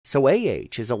So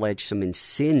AH has alleged some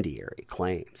incendiary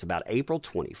claims about April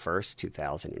 21st,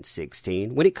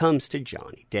 2016 when it comes to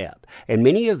Johnny Depp. And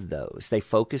many of those, they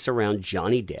focus around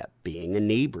Johnny Depp being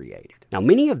inebriated. Now,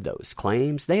 many of those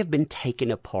claims, they have been taken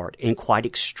apart in quite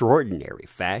extraordinary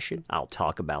fashion. I'll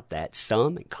talk about that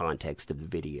some in context of the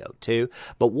video too.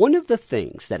 But one of the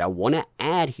things that I want to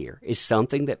add here is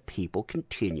something that people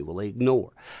continually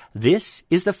ignore. This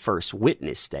is the first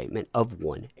witness statement of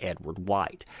one Edward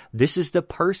White. This is the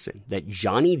person that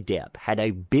Johnny Depp had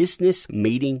a business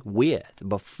meeting with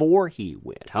before he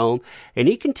went home, and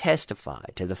he can testify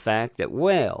to the fact that,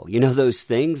 well, you know those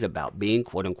things about being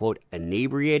quote-unquote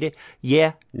inebriated?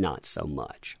 Yeah, not so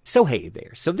much. So hey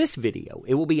there, so this video,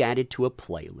 it will be added to a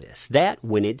playlist that,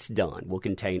 when it's done, will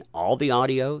contain all the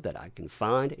audio that I can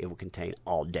find. It will contain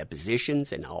all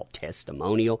depositions and all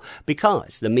testimonial,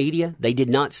 because the media, they did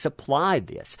not supply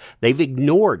this. They've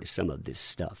ignored some of this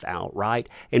stuff outright,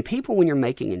 and people, when you're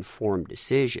making informed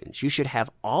decisions, you should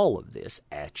have all of this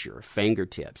at your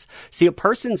fingertips. See, a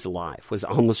person's life was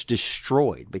almost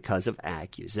destroyed because of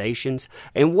accusations,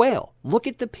 and well, look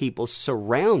at the people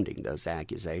surrounding those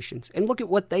accusations, and look at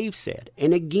what they've said,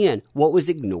 and again, what was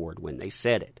ignored when they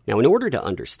said it. Now, in order to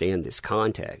understand this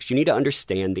context, you need to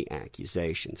understand the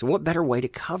accusations, and what better way to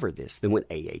cover this than with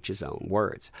AH's own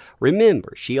words?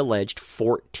 Remember, she alleged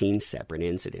 14 separate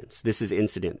incidents. This is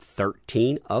incident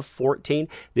 13 of 14.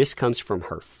 This comes from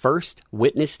her first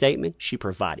witness statement. She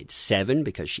provided 7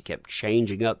 because she kept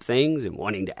changing up things and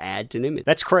wanting to add to them.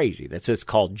 That's crazy. It's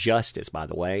called justice, by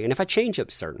the way, and if I change up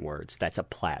certain words, that's a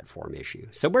platform issue.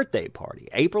 So birthday party,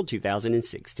 April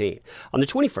 2016. On the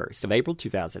 21st of April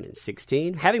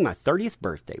 2016, having my 30th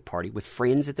birthday party with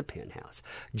friends at the penthouse.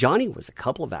 Johnny was a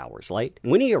couple of hours late.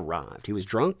 When he arrived, he was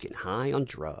drunk and high on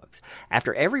drugs.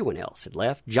 After everyone else had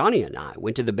left, Johnny and I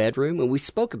went to the bedroom and we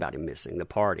spoke about him missing the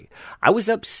party. I was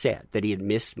upset that he had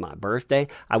missed my birthday.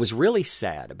 I was really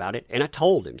sad about it, and I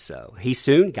told him so. He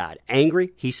soon got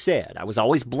angry. He said I was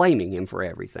always blaming him for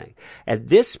everything. At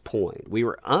this point, we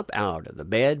were up out of the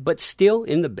bed, but still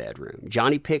in the bedroom.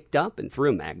 Johnny picked up and threw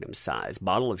a Magnum-sized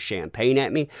bottle of champagne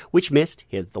at me, which missed,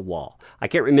 hit the wall. I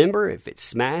can't remember if it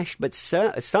smashed, but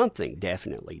something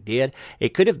definitely did.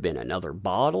 It could have been another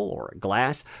bottle or a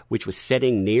glass, which was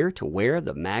sitting near to where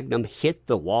the Magnum hit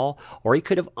the wall, or he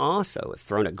could have also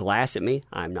thrown a glass at me.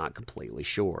 I'm not completely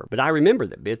sure, but I remember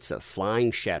that bits of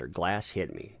flying shattered glass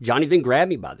hit me. Johnny then grabbed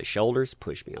me by the shoulders,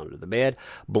 pushed me onto the bed,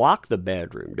 blocked the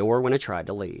bedroom door when I tried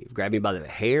to leave, grabbed me by the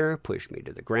hair, pushed me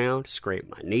to the ground, scraped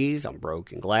my knees on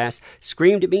broken glass,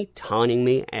 screamed at me, taunting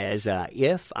me as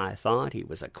if I thought he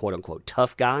was a quote-unquote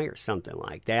tough guy or something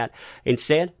like that, and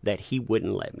said that he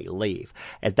wouldn't let me leave.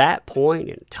 At that point,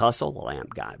 in a tussle, the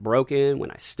lamp got broken.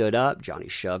 When I stood up, Johnny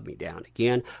shoved me down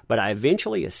again, but I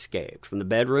eventually escaped from the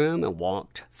bedroom and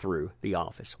walked through the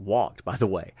office. Walked, by the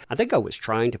way. I think I was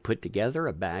trying to put together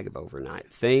a bag of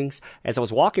overnight things. As I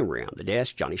was walking around the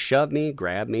desk, Johnny shoved me,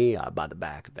 grabbed me by the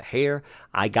back of the hair.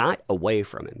 I got away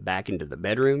from him, back into the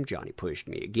bedroom. Johnny pushed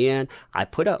me again. I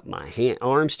put up my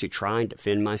arms to try and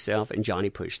defend myself, and Johnny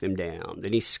pushed them down.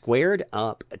 Then he squared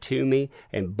up to me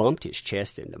and bumped his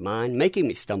chest into mine, making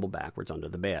me stumble backwards onto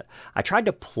the bed. I tried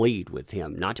to plead with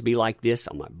him not to be like this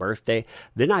on my birthday.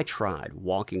 Then I tried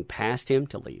walking past him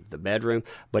to leave the bedroom,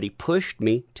 but he pushed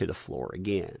me to the floor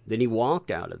again. Then he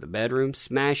walked out of the bedroom,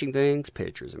 smashing things,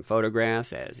 pictures and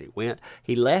photographs as he went.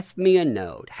 He left me a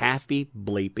note, happy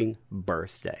bleeping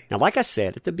birthday. Now, like I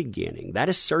said at the beginning, that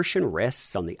assertion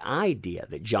rests on the idea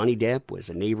that Johnny Depp was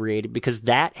inebriated because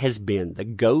that has been the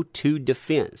go-to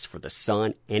defense for the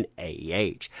Sun and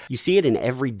AH. You see it in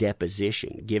every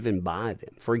deposition given by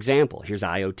them. For example, here's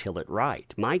Io Tillett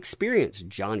Wright. My experience with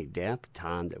Johnny Depp, the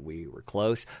time that we were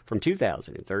close, from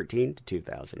 2013 to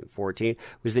 2014,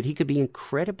 was that he could be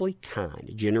incredibly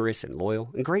kind, generous, and loyal,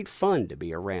 and great fun to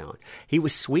be around. He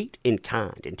was sweet and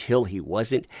kind until he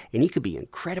wasn't, and he could be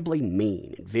incredibly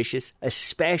mean and vicious,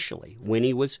 especially when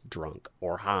he was drunk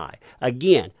or high.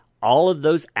 Again, all of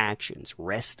those actions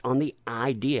rest on the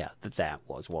idea that that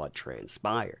was what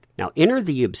transpired. Now, enter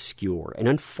the obscure and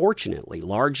unfortunately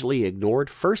largely ignored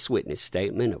first witness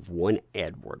statement of one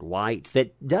Edward White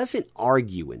that doesn't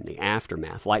argue in the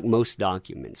aftermath like most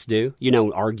documents do. You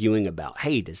know, arguing about,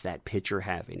 hey, does that picture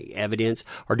have any evidence?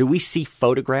 Or do we see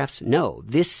photographs? No,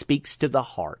 this speaks to the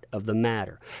heart of the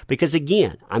matter. Because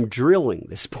again, I'm drilling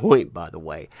this point, by the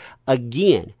way.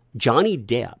 Again, Johnny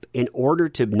Depp, in order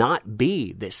to not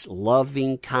be this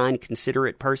loving, kind,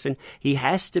 considerate person, he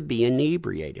has to be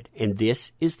inebriated. And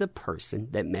this is the person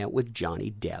that met with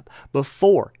Johnny Depp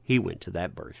before he went to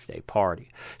that birthday party.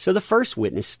 So the first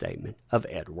witness statement of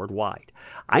Edward White.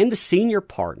 I am the senior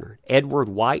partner, Edward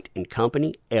White and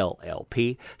Company,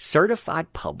 LLP,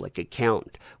 certified public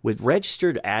accountant with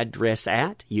registered address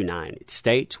at United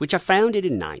States, which I founded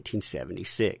in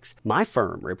 1976. My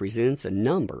firm represents a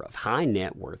number of high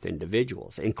net worth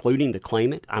individuals, including the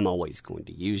claimant. I'm always going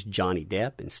to use Johnny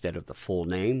Depp instead of the full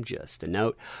name, just to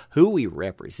note, who we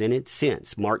represented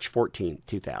since March 14,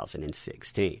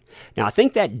 2016. Now, I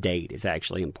think that date is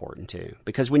actually important too,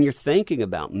 because when you're thinking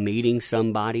about meeting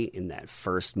somebody in that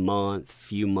first month,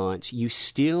 few months, you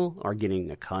still are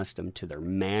getting accustomed to their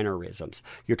mannerisms.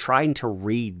 You're trying to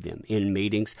read them in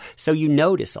meetings, so you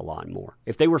notice a lot more.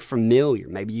 If they were familiar,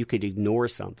 maybe you could ignore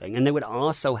something, and they would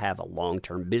also have a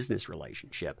long-term business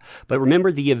relationship. But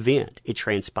remember the event. It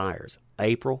transpires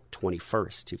April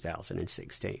 21st,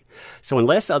 2016. So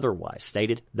unless otherwise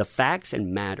stated, the facts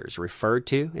and matters referred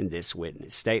to in this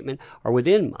witness statement are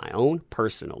within my own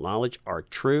personal knowledge, are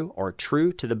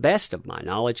true to the best of my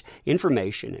knowledge,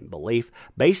 information, and belief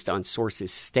based on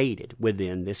sources stated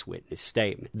within this witness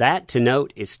statement. That, to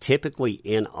note, is typically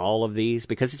in all of these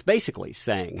because it's basically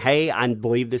saying, hey, I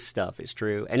believe this stuff is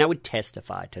true, and I would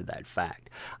testify to that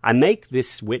fact. I make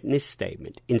this witness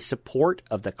statement in support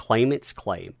of the claimant's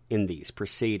claim in these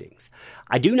proceedings.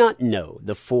 I do not know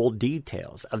the full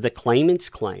details of the claimant's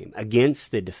claim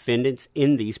against the defendants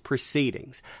in these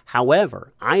proceedings.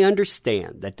 However, I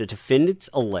understand that the defendants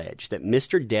allege that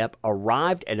Mr. Depp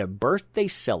arrived at a birthday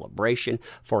celebration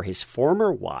for his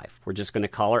former wife, we're just going to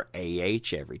call her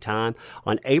AH every time,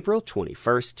 on April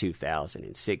 21st,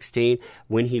 2016,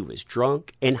 when he was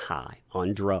drunk and high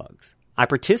on drugs. I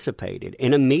participated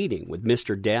in a meeting with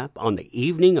Mr. Depp on the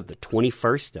evening of the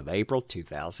 21st of April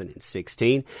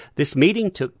 2016. This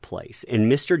meeting took place in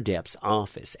Mr. Depp's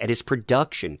office at his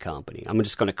production company, I'm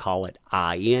just going to call it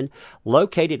IN,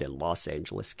 located in Los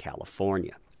Angeles,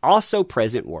 California. Also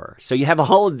present were, so you have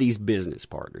all of these business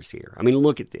partners here. I mean,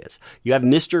 look at this. You have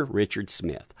Mr. Richard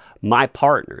Smith, my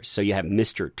partners. So you have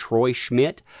Mr. Troy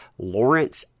Schmidt,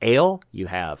 Lawrence L., you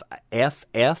have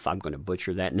FF, I'm going to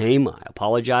butcher that name, I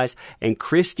apologize, and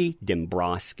Christy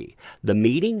Dombrowski. The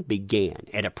meeting began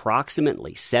at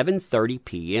approximately 7:30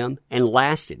 p.m. and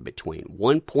lasted between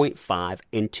 1.5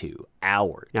 and 2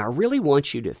 hours. Now, I really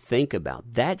want you to think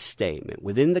about that statement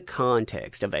within the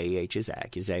context of AH's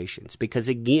accusations, because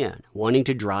again, wanting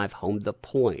to drive home the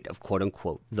point of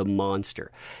quote-unquote the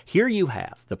monster. Here you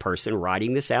have the person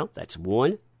writing this out. That's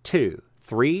 1, 2,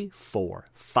 3, 4,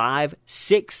 5,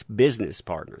 6 business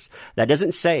partners. That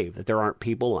doesn't say that there aren't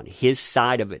people on his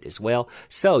side of it as well.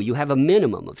 So you have a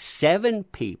minimum of 7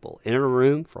 people in a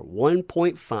room for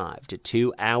 1.5 to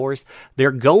 2 hours.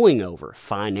 They're going over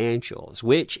financials,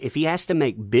 which if he has to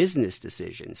make business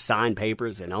decisions, sign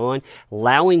papers and on,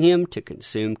 allowing him to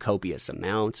consume copious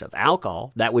amounts of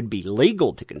alcohol, that would be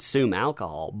legal to consume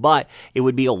alcohol, but it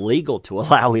would be illegal to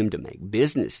allow him to make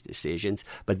business decisions.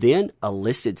 But then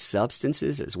illicit substances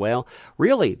as well.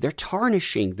 Really, they're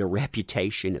tarnishing the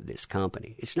reputation of this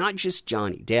company. It's not just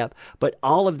Johnny Depp, but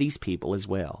all of these people as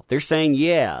well. They're saying,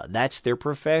 yeah, that's their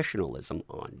professionalism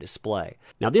on display.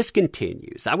 Now, this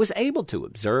continues. I was able to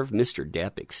observe Mr.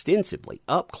 Depp extensively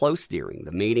up close during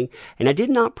the meeting, and I did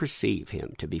not perceive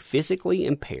him to be physically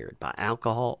impaired by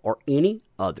alcohol or any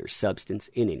other substance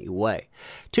in any way.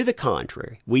 To the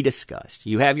contrary, we discussed.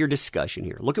 You have your discussion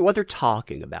here. Look at what they're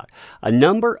talking about. A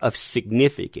number of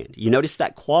significant, you notice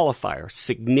that qualifier,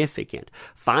 significant,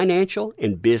 financial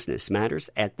and business matters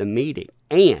at the meeting.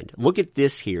 And look at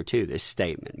this here too, this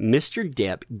statement. Mr.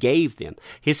 Depp gave them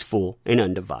his full and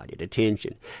undivided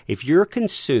attention. If you're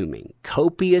consuming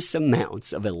copious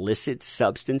amounts of illicit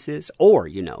substances or,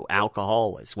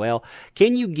 alcohol as well,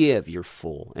 can you give your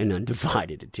full and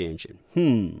undivided attention?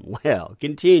 Well,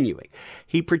 continuing.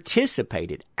 He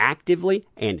participated actively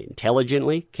and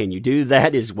intelligently. Can you do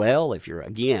that as well if you're,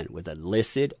 again, with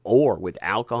illicit or with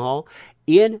alcohol?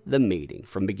 In the meeting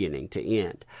from beginning to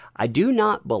end. I do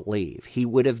not believe he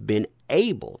would have been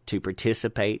able to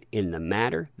participate in the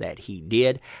matter that he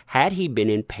did had he been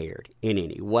impaired in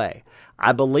any way.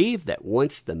 I believe that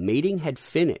once the meeting had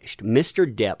finished,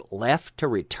 Mr. Depp left to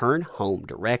return home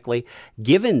directly,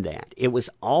 given that it was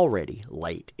already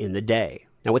late in the day.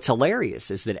 Now, what's hilarious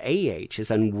is that AH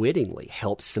has unwittingly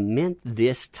helped cement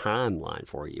this timeline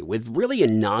for you with really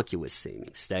innocuous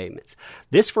seeming statements.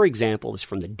 This, for example, is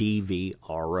from the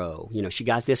DVRO. She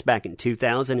got this back in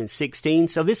 2016,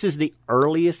 so this is the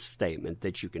earliest statement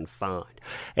that you can find.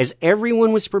 As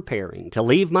everyone was preparing to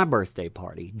leave my birthday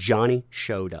party, Johnny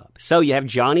showed up. So you have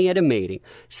Johnny at a meeting,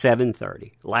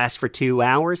 7:30. Lasts for 2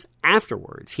 hours.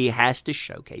 Afterwards, he has to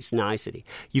showcase nicety.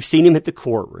 You've seen him at the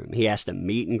courtroom. He has to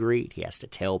meet and greet. He has to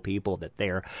tell people that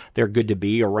they're good to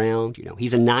be around.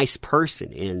 He's a nice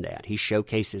person in that. He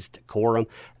showcases decorum.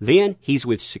 Then he's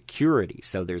with security,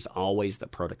 so there's always the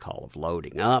protocol of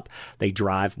loading up. They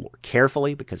drive more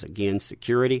carefully because, again,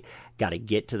 security. Got to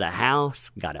get to the house,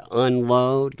 got to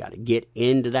unload, got to get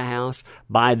into the house.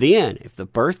 By then, if the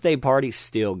birthday party's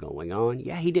still going on,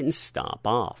 he didn't stop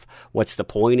off. What's the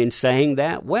point in saying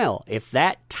that? Well, if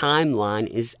that timeline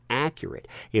is accurate,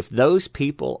 if those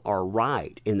people are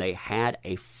right and they had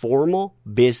a formal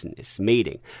business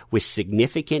meeting with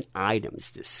significant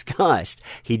items discussed,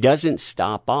 he doesn't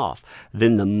stop off,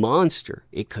 then the monster,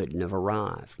 it couldn't have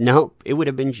arrived. Nope, it would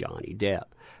have been Johnny Depp.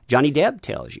 Johnny Depp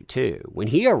tells you, too, when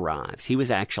he arrives, he was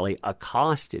actually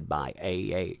accosted by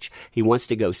AH. He wants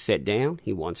to go sit down.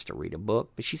 He wants to read a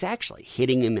book, but she's actually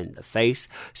hitting him in the face,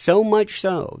 so much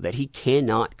so that he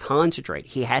cannot concentrate.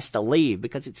 He has to leave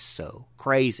because it's so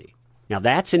crazy. Now,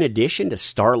 that's in addition to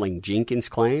Starling Jenkins'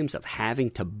 claims of having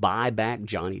to buy back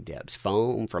Johnny Depp's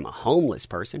phone from a homeless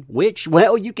person, which,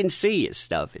 well, you can see his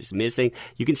stuff is missing.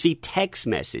 You can see text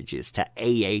messages to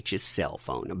AH's cell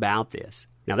phone about this.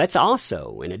 Now, that's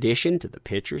also in addition to the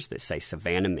pictures that say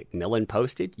Savannah McMillan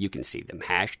posted. You can see them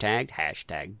hashtagged,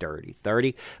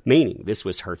 #Dirty30, meaning this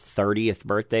was her 30th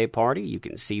birthday party. You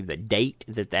can see the date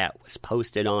that was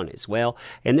posted on as well.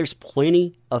 And there's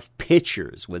plenty of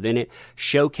pictures within it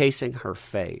showcasing her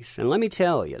face. And let me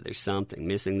tell you, there's something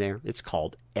missing there. It's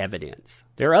called evidence.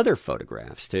 There are other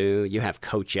photographs, too. You have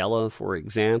Coachella, for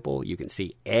example. You can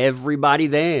see everybody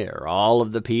there, all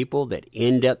of the people that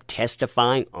end up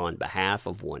testifying on behalf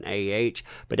of one AH.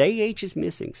 But AH is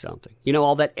missing something.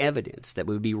 All that evidence that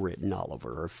would be written all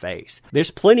over her face.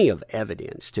 There's plenty of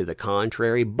evidence to the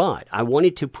contrary, but I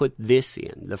wanted to put this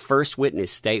in, the first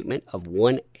witness statement of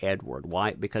one Edward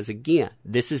White, because, again,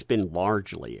 this has been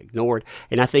largely ignored,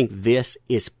 and I think this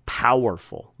is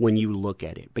powerful when you look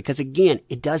at it, because, again,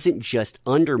 it doesn't just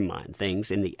undermine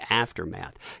things in the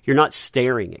aftermath. You're not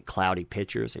staring at cloudy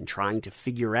pictures and trying to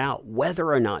figure out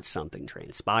whether or not something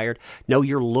transpired. No,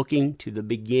 you're looking to the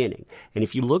beginning. And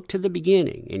if you look to the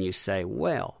beginning and you say,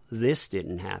 well, this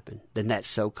didn't happen, then that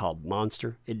so-called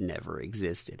monster, it never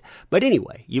existed. But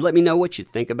anyway, you let me know what you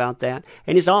think about that.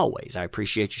 And as always, I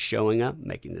appreciate you showing up,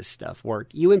 making this stuff work.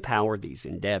 You empower these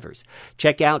endeavors.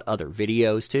 Check out other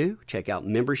videos too. Check out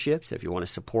memberships if you want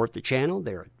to support the channel.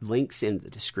 There are links in the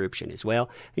description as well.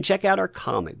 And check out our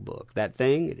comic book. That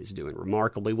thing, it is doing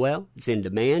remarkably well. It's in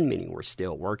demand, meaning we're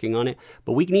still working on it.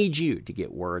 But we need you to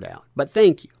get word out. But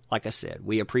thank you. Like I said,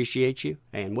 we appreciate you.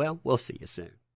 And, well, we'll see you soon.